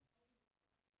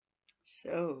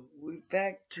So we're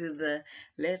back to the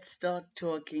Let's Start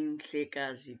Talking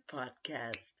Mhlekazi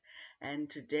podcast, and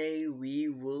today we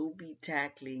will be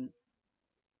tackling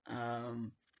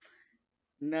um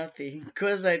nothing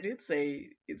because I did say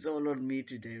it's all on me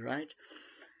today, right?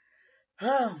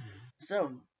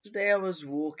 So today I was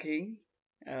walking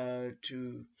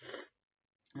to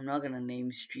I'm not gonna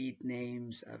name street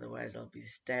names, otherwise I'll be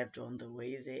stabbed on the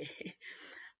way there.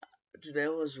 Today I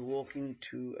was walking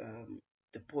to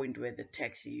the point where the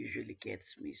taxi usually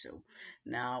gets me. So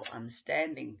now I'm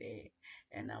standing there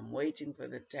and I'm waiting for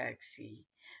the taxi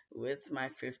with my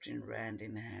 15 Rand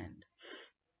in hand.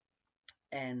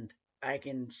 And I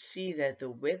can see that the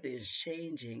weather is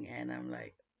changing and I'm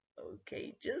like,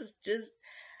 okay, just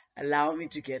allow me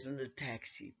to get on the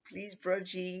taxi. Please,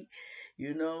 Broji,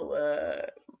 you know,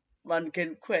 man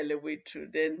can kwele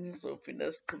wethu then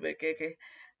sizophinda siqhubekeke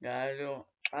ngalo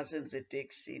xa senze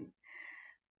eteksini.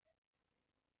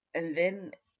 And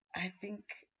then I think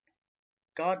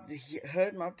God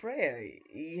heard my prayer.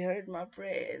 He heard my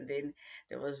prayer, and then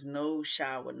there was no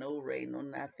shower, no rain, no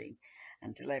nothing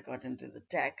until I got into the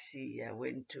taxi. I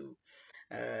went to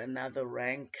another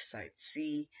rank, site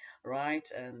C, right?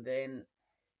 And then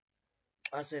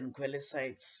us in Kwele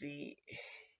site C.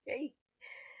 Hey,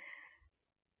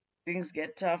 things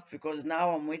get tough because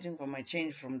now I'm waiting for my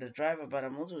change from the driver, but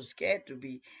I'm also scared to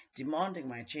be demanding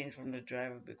my change from the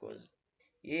driver because,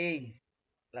 yay,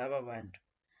 lava band.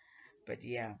 But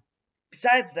yeah.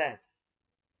 Besides that,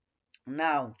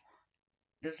 now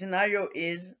the scenario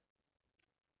is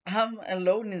I'm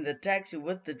alone in the taxi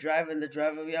with the driver, and the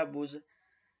driver uyabuza,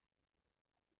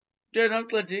 then I'm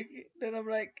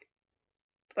like,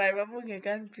 driver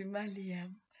bungekaniphi imali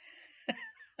yam?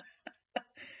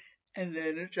 And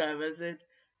then the driver said,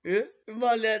 eh,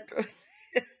 imali yato.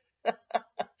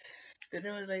 Then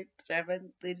I was like, driver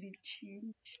ndicela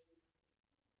change.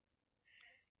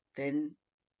 Then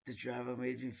the driver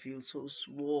made me feel so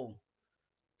small,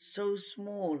 so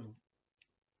small.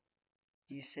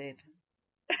 He said,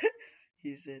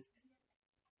 he said,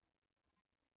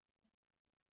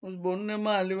 uzibona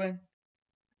unemali wena?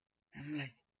 I'm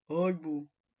like, oh boo.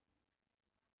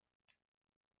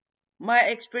 My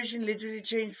expression literally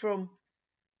changed from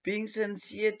being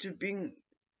sincere to being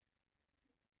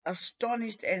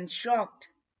astonished and shocked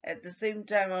at the same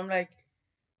time. I'm like,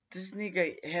 this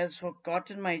nigga has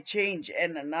forgotten my change,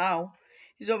 and now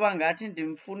izoba ngathi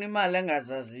ndimfuna imali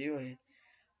engazaziyo.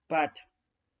 But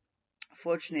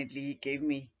fortunately, he gave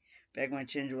me back my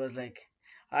change. Was like,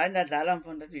 hayi ndadlala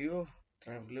mfo, ndathi yho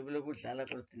ndravulebile ukudlala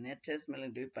because ndine-test mele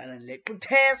ndoyibhala ndileqa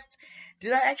test.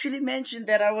 Did I actually mention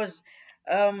that I was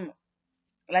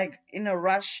like in a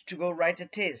rush to go write a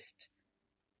test?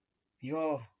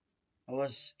 Yo, I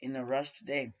was in a rush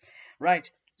today.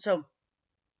 Right. So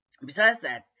besides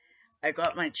that, I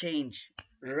got my change,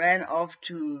 ran off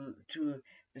to the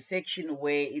section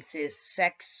where it says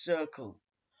sex circle.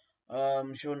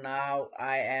 So now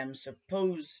I am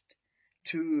supposed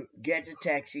to get a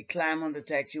taxi, climb on the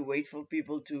taxi, wait for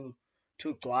people to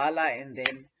Kuala, and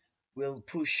then we'll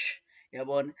push.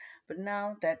 Yabon. But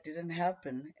now that didn't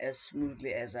happen as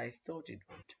smoothly as I thought it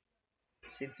would.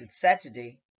 Since it's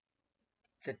Saturday,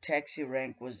 the taxi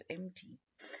rank was empty.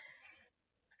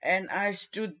 And I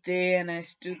stood there and I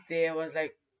stood there. I was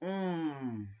like,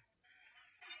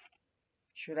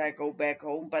 should I go back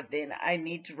home? But then I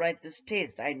need to write this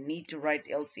test. I need to write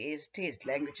LCA's test,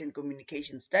 Language and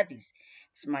Communication Studies.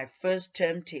 It's my first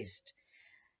term test.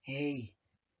 Hey.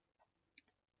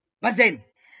 But then,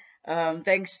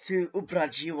 thanks to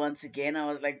Ubraji once again, I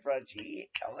was like, Braji,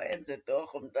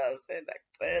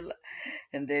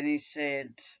 and then he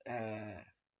said,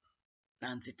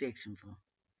 Nancy takes him for.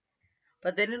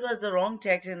 But then it was the wrong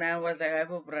taxi, and I was like, I have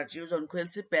Braji was on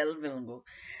Quincy Bellville.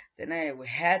 Then I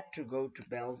had to go to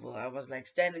Bellville. I was like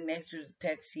standing next to the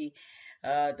taxi,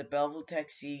 the Bellville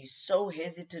taxi, so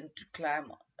hesitant to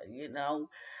climb. You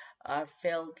know, I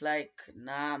felt like,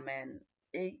 nah, man,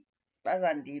 hey,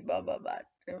 bazandi baba.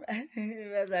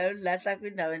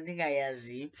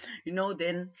 You know,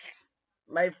 then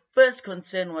my first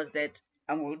concern was that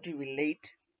I'm going to be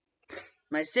late.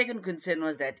 My second concern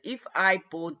was that if I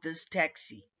board this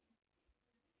taxi,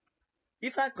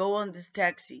 if I go on this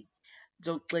taxi,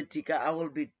 I will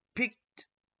be picked,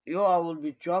 I will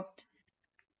be dropped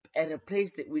at a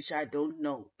place which I don't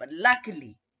know. But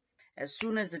luckily, as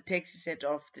soon as the taxi set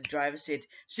off, the driver said,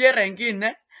 then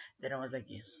I was like,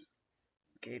 yes.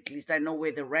 Okay, at least I know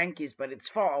where the rank is, but it's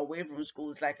far away from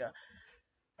school. It's like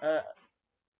a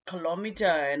kilometer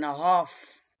and a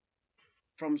half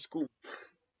from school.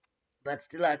 But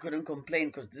still, I couldn't complain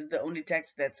because this is the only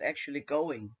taxi that's actually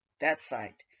going that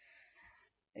side.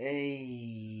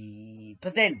 Hey,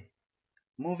 But then,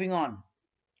 moving on,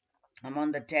 I'm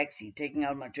on the taxi, taking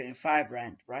out my 25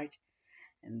 rand, right?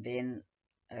 And then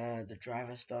the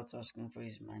driver starts asking for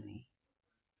his money.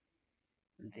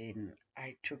 And then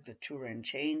I took the 2 rand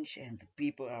change, and the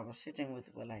people I was sitting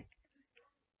with were like,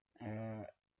 uh,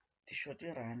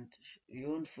 "Tishoti rand, you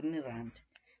want funny rand?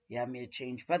 Yeah, me a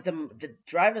change." But the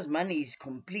driver's money is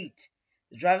complete.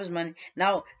 The driver's money.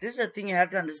 Now, this is a thing you have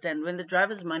to understand. When the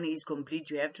driver's money is complete,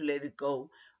 you have to let it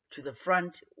go to the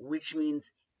front, which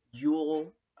means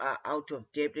you're out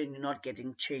of debt and you're not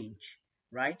getting change,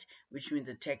 right? Which means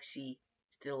the taxi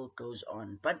still goes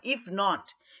on. But if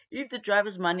not, if the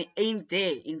driver's money ain't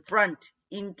there in front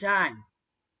in time,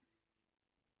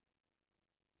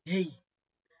 hey,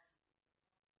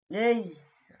 hey,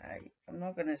 I'm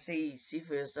not gonna say see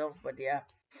for yourself, but yeah,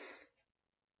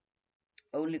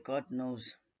 only God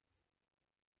knows.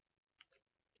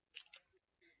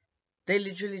 They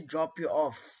literally drop you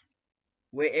off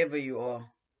wherever you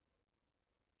are.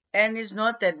 And it's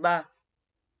not that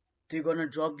they're gonna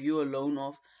drop you alone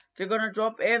off. They're gonna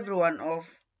drop everyone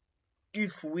off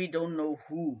if we don't know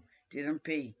who didn't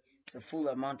pay the full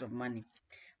amount of money.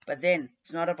 But then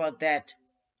it's not about that.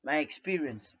 My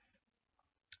experience.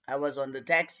 I was on the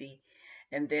taxi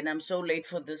and then I'm so late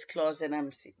for this class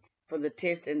and for the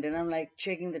test and then I'm like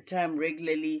checking the time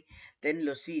regularly. Then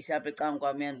lo see sabe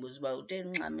kwami yandibuza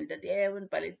utheni ncame ntathi ewe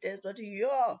ndibhale test wathi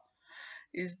yo,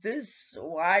 is this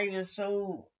why you're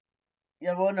so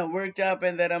yabona worked up?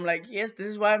 And then I'm like, yes, this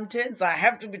is why I'm tense. I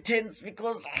have to be tense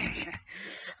because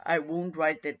I won't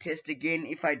write the test again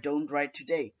if I don't write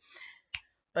today.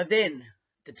 But then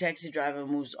the taxi driver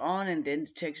moves on, and then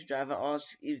the taxi driver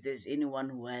asks if there's anyone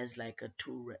who has like a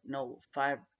no,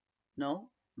 five, no,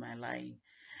 am I lying?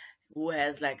 Who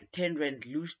has like 10 rand,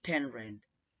 lose 10 rand.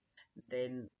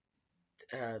 Then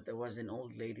there was an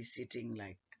old lady sitting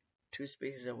like 2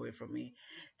 spaces away from me.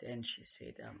 Then she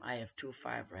said, I have 2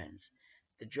 5 rands.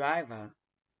 The driver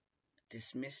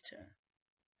dismissed her,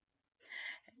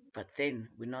 but then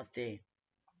we're not there.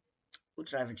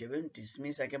 Udriver nje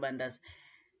bemdismissa ke bantase,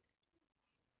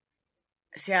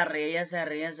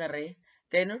 siyareya.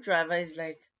 Then udriver is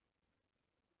like,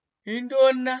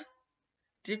 yintoni na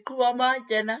ndiqhuba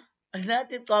amatye na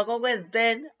nathi cwaka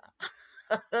kwezi-10.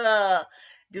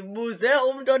 Ndibuze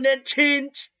umntu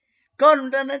onetshintshi, khona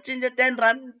umntu onetshintshi e-10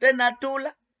 rand, 10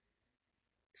 atula.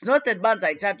 It's not that uba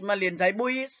ndizayithatha imali yenu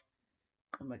ndizayibuyisa.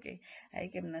 Qhuma ke, hayi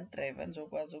ke mna driver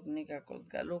ndizokwazi ukunika cause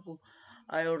kaloku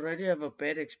I already have a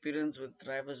bad experience with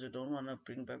drivers who don't want to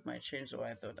bring back my change, so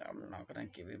I thought I'm not going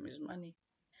to give him his money.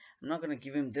 I'm not going to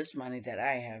give him this money that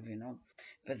I have, you know.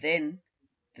 But then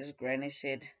this granny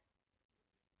said,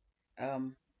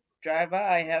 driver,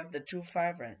 I have the 2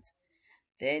 5 rands.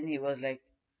 Then he was like,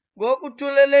 go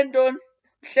kuthulele ntoni?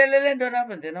 Hlelele ntoni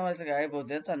apha? And then I was like, hey, but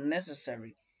that's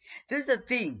unnecessary. This is the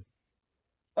thing.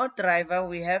 Our driver,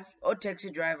 we have our taxi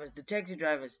drivers. The taxi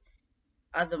drivers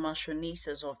are the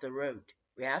machinistas of the road.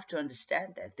 We have to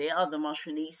understand that. They are the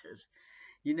machinistas.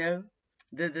 You know?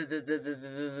 They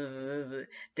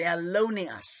are loaning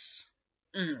us.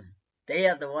 They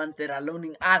are the ones that are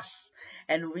loaning us,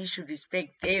 and we should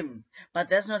respect them. But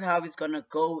that's not how it's gonna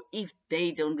go if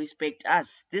they don't respect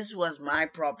us. This was my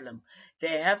problem.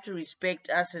 They have to respect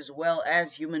us as well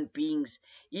as human beings,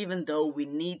 even though we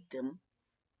need them.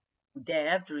 They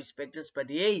have to respect us. But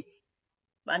hey,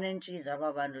 banentshiza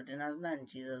aba bantu thina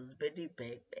asinantshiza sibethe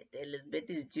ibhetele sibethe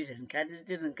i-student card.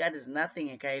 I-student card is nothing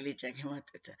ekhaya elitsha ke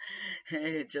madoda.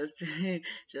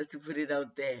 Just to put it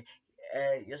out there,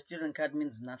 your student card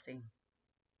means nothing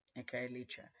ekhaya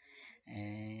elitsha.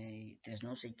 There's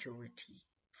no security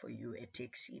for you at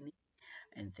taxi.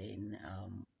 And then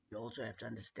you also have to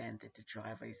understand that the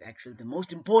driver is actually the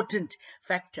most important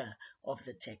factor of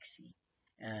the taxi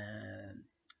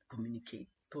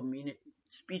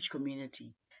speech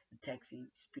community, the taxi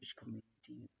speech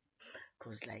community,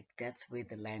 because like that's where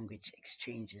the language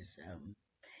exchanges.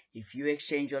 If you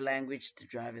exchange your language, the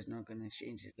driver is not going to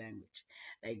exchange his language.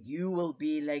 Like you will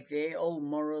be like there all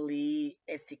morally,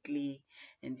 ethically,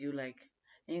 and you like,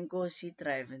 and go see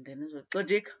drive, and then it's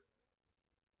like,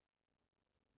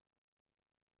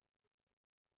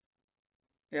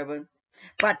 yeah,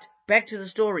 but back to the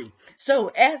story. So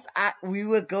as we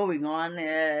were going on,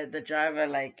 the driver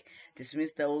like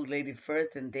dismissed the old lady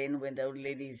first, and then when the old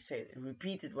lady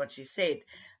repeated what she said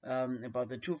about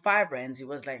the 2 5 rands, he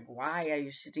was like, "Why are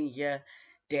you sitting here,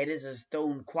 dead as a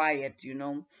stone, quiet?" You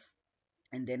know.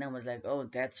 And then I was like, "Oh,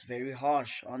 that's very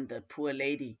harsh on the poor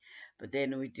lady." But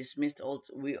then we dismissed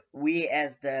also we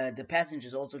as the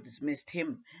passengers also dismissed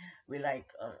him. We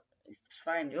like, it's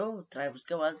fine. Yo, drivers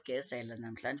ke wazigezela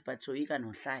namhlanje bathi soyika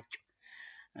nohlatywa.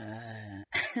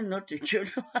 not to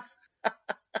Jula.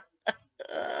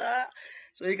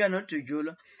 So you cannot to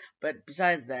Jula. But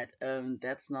besides that,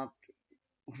 that's not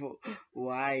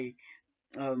why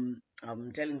I'm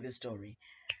telling this story.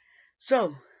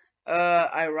 So,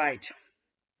 I write.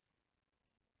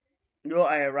 No,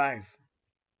 I arrive.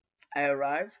 I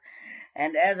arrive,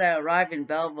 and as I arrive in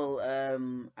Bellville,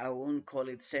 I won't call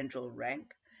it central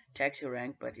rank, taxi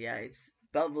rank, but yeah, it's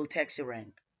Bellville taxi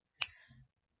rank.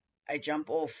 I jump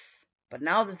off. But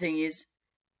now the thing is,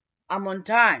 I'm on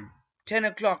time. 10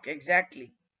 o'clock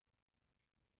exactly.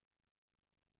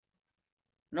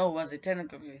 No, was it 10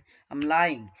 o'clock? I'm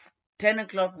lying. 10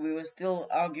 o'clock, we were still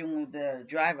arguing with the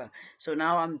driver. So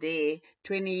now I'm there,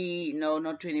 20, no,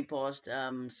 not 20 past.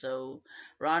 So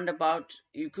round about,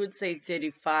 you could say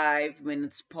 35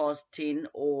 minutes past 10,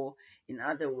 or in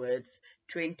other words,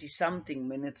 20 something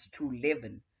minutes to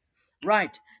 11.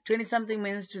 Right, 20 something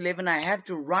minutes to 11. I have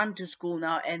to run to school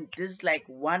now, and this is like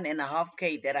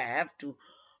 1.5K that I have to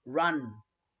run,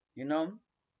 you know?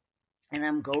 And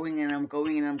I'm going and I'm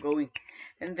going and I'm going.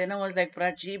 And then I was like,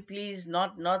 Prachi, please,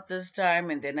 not this time.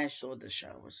 And then I saw the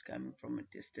showers coming from a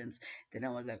distance. Then I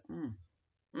was like, mm,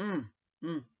 mm.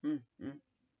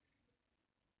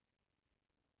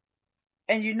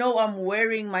 And I'm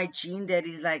wearing my jean that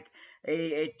is like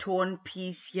a torn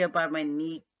piece here by my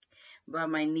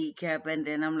kneecap. And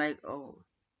then I'm like, oh,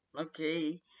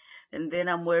 okay. And then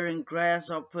I'm wearing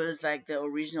grasshoppers like the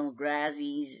original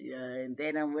grassies. And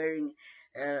then I'm wearing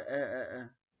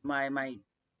my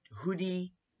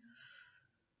hoodie.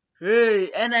 Hey,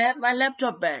 and I have my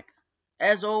laptop back.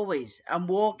 As always, I'm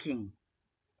walking.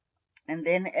 And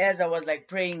then as I was like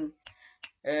praying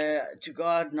to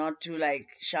God not to like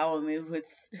shower me with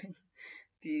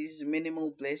these mini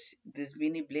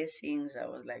blessings, I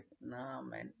was like, nah,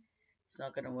 man, it's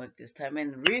not gonna work this time.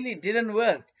 And really didn't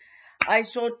work. I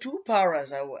saw two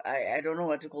paras. I don't know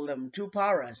what to call them. Two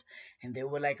paras, and they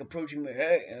were like approaching me.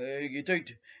 Hey, you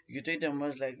take them. I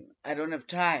was like, I don't have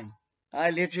time. I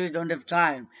literally don't have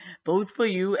time, both for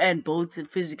you and both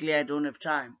physically. I don't have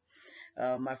time.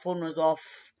 My phone was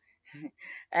off,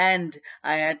 and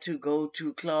I had to go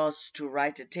to class to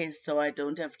write a test, so I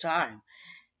don't have time.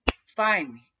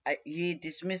 Fine. He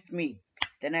dismissed me.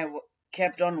 Then I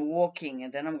kept on walking,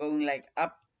 and then I'm going like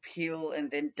uphill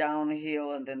and then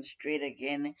downhill and then straight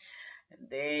again. And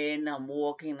then I'm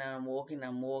walking, and I'm walking,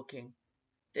 I'm walking.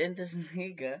 Then this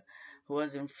nigga who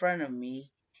was in front of me,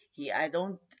 he I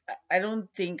don't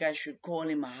think I should call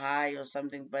him high or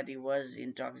something, but he was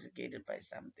intoxicated by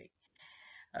something.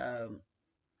 Um,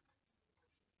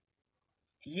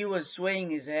 he was swaying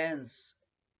his hands,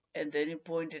 and then he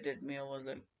pointed at me. I was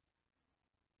like,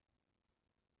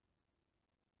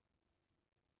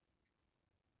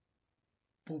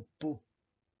 boop boop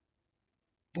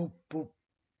boop boop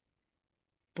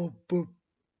boop boop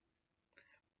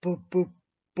boop boop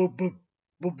boop boop boop boop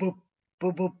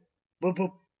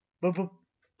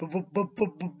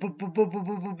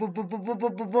boop boop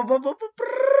boop boop boop boop.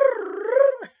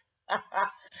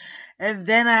 And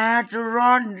then I had to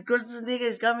run because the nigga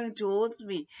is coming towards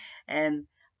me. And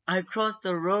I crossed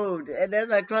the road. And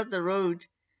as I crossed the road,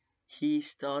 he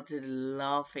started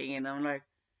laughing. And I'm like,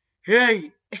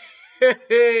 hey,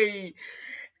 hey.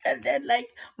 And then like,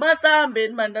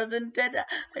 masahambeni man ndasenthetha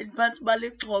phantsi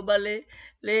balixhoba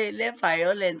le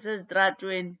violence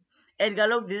ezitratweni. And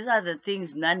kaloku these are the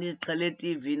things mna ndiziqhele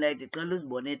etivini, like ndiqhele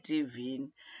uzibona etivini.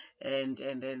 And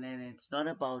it's not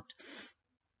about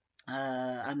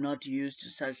I'm not used to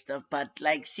such stuff, but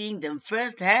like seeing them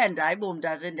firsthand, I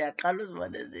bantase ndiyaqala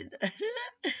uzibona izinto.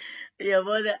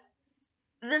 Uyabona?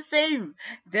 The same.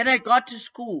 Then I got to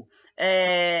school.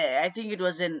 I think it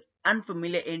was an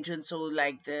unfamiliar entrance, so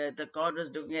like the guard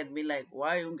was looking at me like,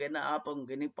 why ungena apha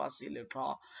ungena ipasile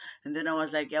qha? And then I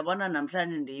was like, yabona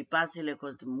namhlanje ndiyipasile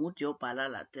because ndimudi yobhala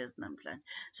laa test namhlanje.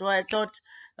 So I thought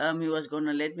he was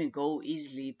gonna let me go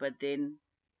easily, but then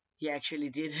he actually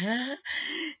did.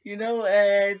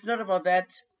 It's not about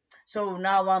that. So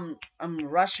now I'm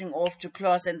rushing off to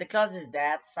class, and the class is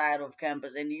that side of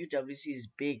campus, and UWC is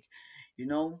big, you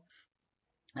know.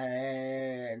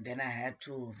 Then I had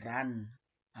to run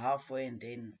halfway, and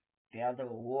then the other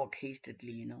walk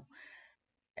hastily,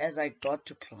 As I got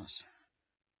to class,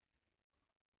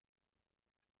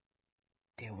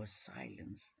 there was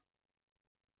silence.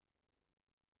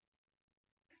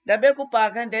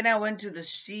 And then I went to the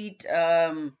seat.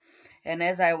 And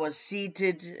as I was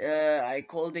seated, I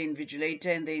called the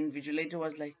invigilator, and the invigilator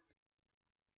was like,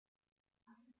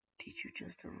 did you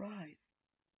just arrive?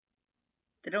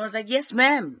 Then I was like, yes,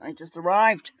 ma'am, I just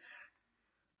arrived.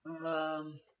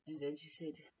 And then she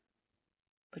said,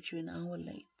 but you're an hour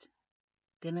late.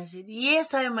 Then I said,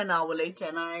 yes, I am an hour late,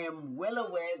 and I am well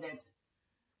aware that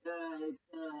the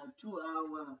 2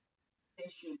 hour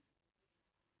session.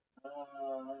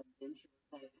 Then she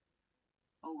was like,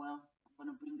 oh well, I'm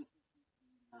gonna bring the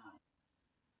questions now.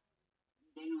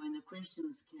 Then when the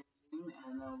questions came,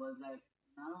 and I was like,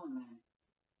 no man,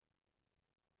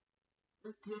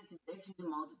 this test is actually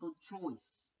multiple choice,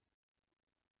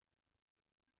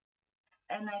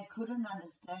 and I couldn't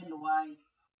understand why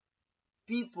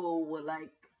people were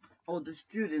like, or the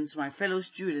students, my fellow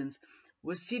students,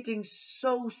 were sitting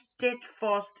so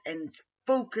steadfast and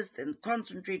focused and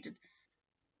concentrated.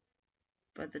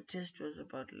 But the test was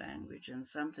about language and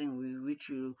something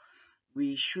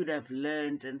we should have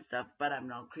learned and stuff. But I'm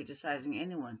not criticizing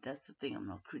anyone. That's the thing. I'm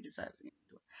not criticizing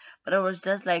anyone. But I was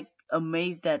just like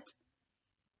amazed that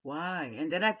why. And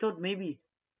then I thought maybe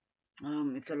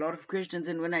it's a lot of questions.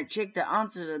 And when I checked the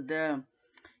answer,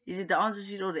 is it the answer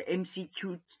sheet or the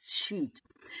MCQ sheet?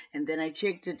 And then I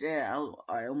checked it.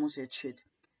 I almost said shit.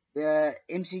 The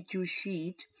MCQ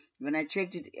sheet. When I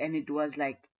checked it, and it was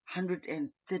like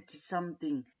 130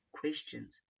 something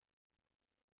questions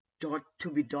to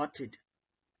be dotted.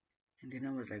 And then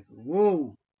I was like,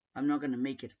 whoa, I'm not gonna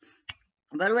make it.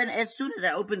 But as soon as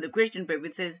I opened the question paper,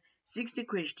 it says 60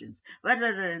 questions.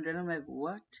 And then I'm like,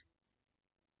 what?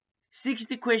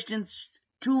 60 questions,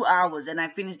 2 hours, and I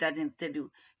finished that in 30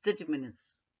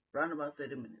 minutes. Around about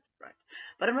 30 minutes, right?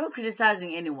 But I'm not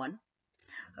criticizing anyone.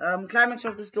 Climax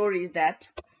of the story is that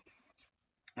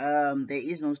there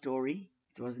is no story.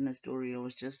 It wasn't a story. I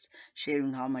was just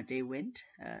sharing how my day went.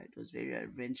 It was very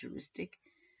adventuristic.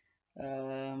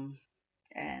 Um,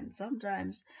 and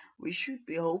sometimes we should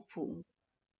be hopeful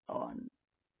on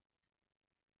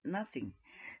nothing.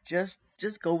 Just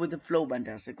go with the flow,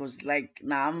 bantase, because like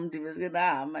nam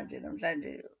manje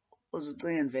namhlanje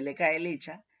uzucinga ndivele ekhaya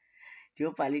elitsha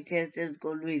ndiyobhala itest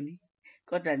ezikolweni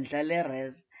kodwa ndidlala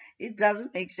res. It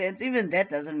doesn't make sense. Even that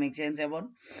doesn't make sense, yabona.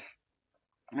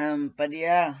 But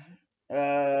yeah,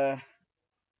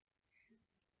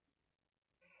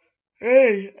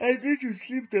 hey, I need to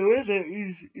sleep. The weather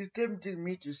is tempting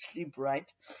me to sleep,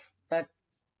 right? But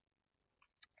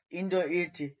into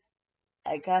it,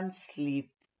 I can't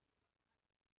sleep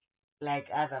like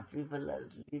other people are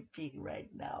sleeping right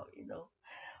now.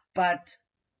 But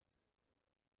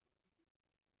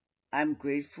I'm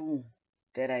grateful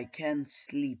that I can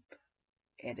sleep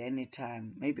at any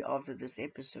time, maybe after this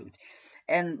episode.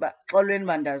 But Olwen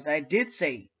Mandas, I did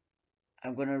say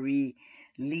I'm gonna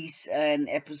release an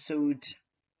episode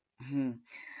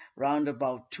round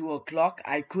about 2 o'clock.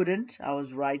 I couldn't. I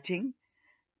was writing.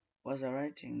 Was I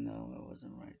writing? No, I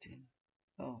wasn't writing.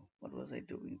 Oh, what was I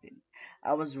doing then?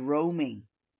 I was roaming.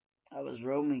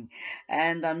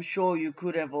 And I'm sure you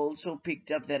could have also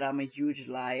picked up that I'm a huge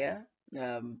liar.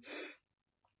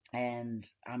 And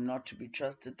I'm not to be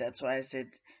trusted. That's why I said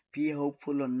be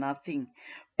hopeful on nothing.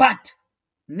 But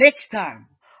next time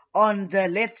on the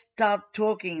Let's Start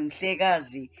Talking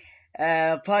Mhlekazi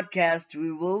podcast,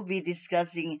 we will be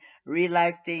discussing real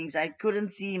life things. I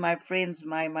couldn't see my friends,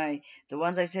 the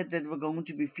ones I said that were going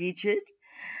to be featured.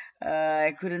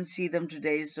 I couldn't see them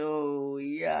today, so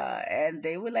yeah, and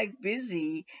they were like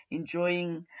busy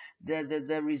enjoying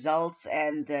the results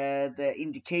and the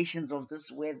indications of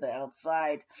this weather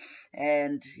outside.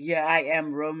 And here I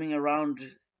am roaming around,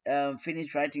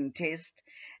 finished writing test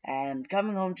and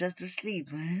coming home just to sleep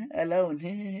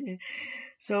alone.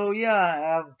 So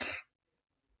yeah,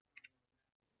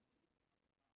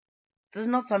 this is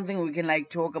not something we can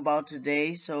like talk about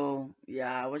today. So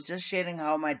yeah, I was just sharing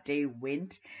how my day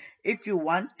went. If you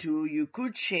want to, you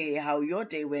could share how your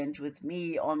day went with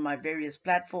me on my various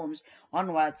platforms. On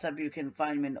WhatsApp, you can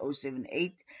find me in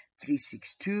 078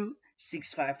 362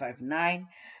 6559.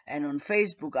 And on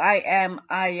Facebook, I am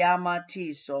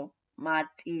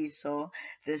Matiso,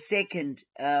 the second,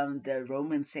 the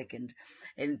Roman second.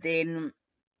 And then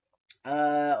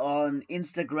on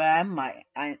Instagram,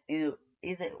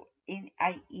 is it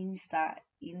Insta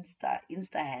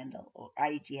handle or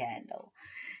IG handle?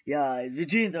 Yeah, it's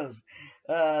between those.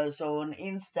 So on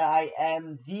Insta, I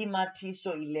am the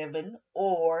Matiso11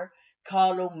 or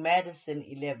Carlo Madison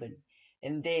 11,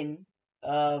 and then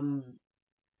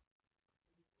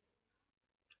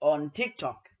on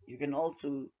TikTok, you can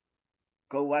also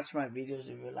go watch my videos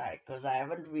if you like, because I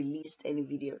haven't released any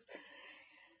videos.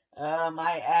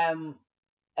 I am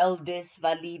El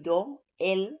Desvalido,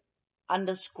 El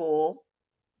underscore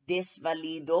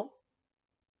Desvalido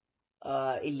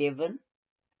 11.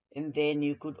 And then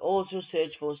you could also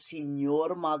search for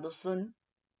Senor Madison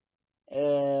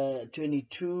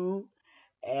 22.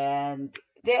 And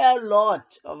There are a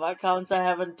lot of accounts I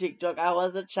have on TikTok. I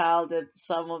was a child at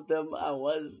some of them. I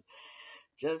was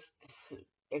just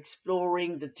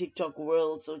exploring the TikTok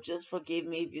world. So just forgive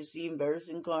me if you see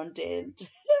embarrassing content.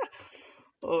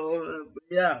 Oh,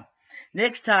 yeah.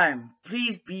 Next time,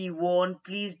 please be warned.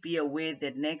 Please be aware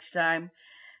that next time,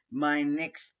 my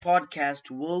next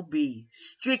podcast will be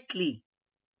strictly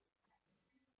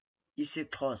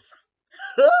Isixhosa.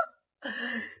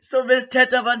 So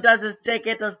besithetha bantase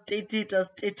siteketa sitethitha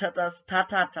sithethatha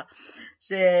sithathatha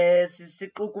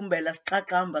siqukumbela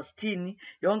siqaqamba sithini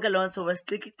yonke loo nto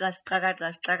besixikixa sixakaxa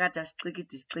sixakatha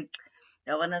sixikidi sixiki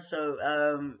yabona. So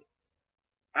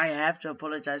I have to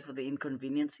apologize for the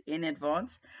inconvenience in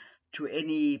advance to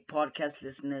any podcast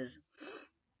listeners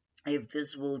if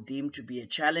this will deem to be a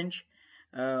challenge.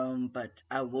 But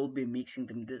I will be mixing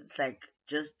them. It's like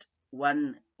just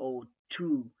one or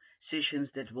two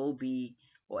sessions that will be,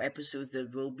 or episodes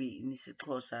that will be in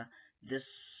Isixhosa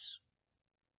this,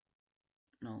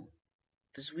 no,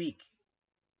 this week.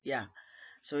 Yeah.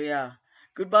 So yeah.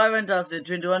 Goodbye, Fantastic.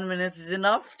 21 minutes is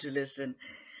enough to listen.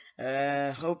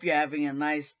 Hope you're having a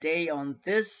nice day on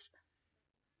this.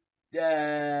 Is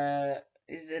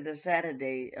it a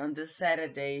Saturday? On this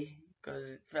Saturday, because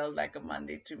it felt like a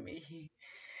Monday to me.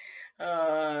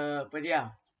 But yeah,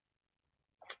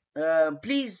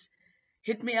 please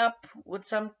hit me up with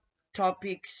some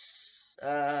topics,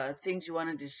 things you want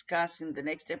to discuss in the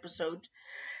next episode.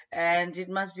 And it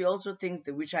must be also things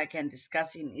that which I can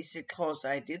discuss in Isixhosa.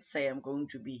 I did say I'm going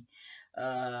to be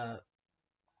uh,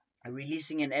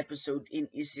 releasing an episode in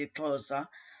Isixhosa.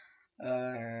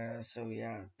 So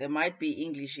yeah, there might be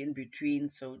English in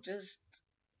between. So just,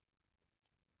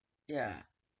 yeah.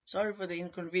 Sorry for the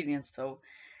inconvenience though.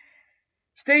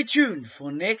 Stay tuned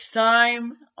for next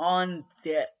time on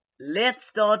the Let's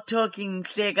Start Talking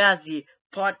Mhlekazi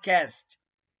podcast.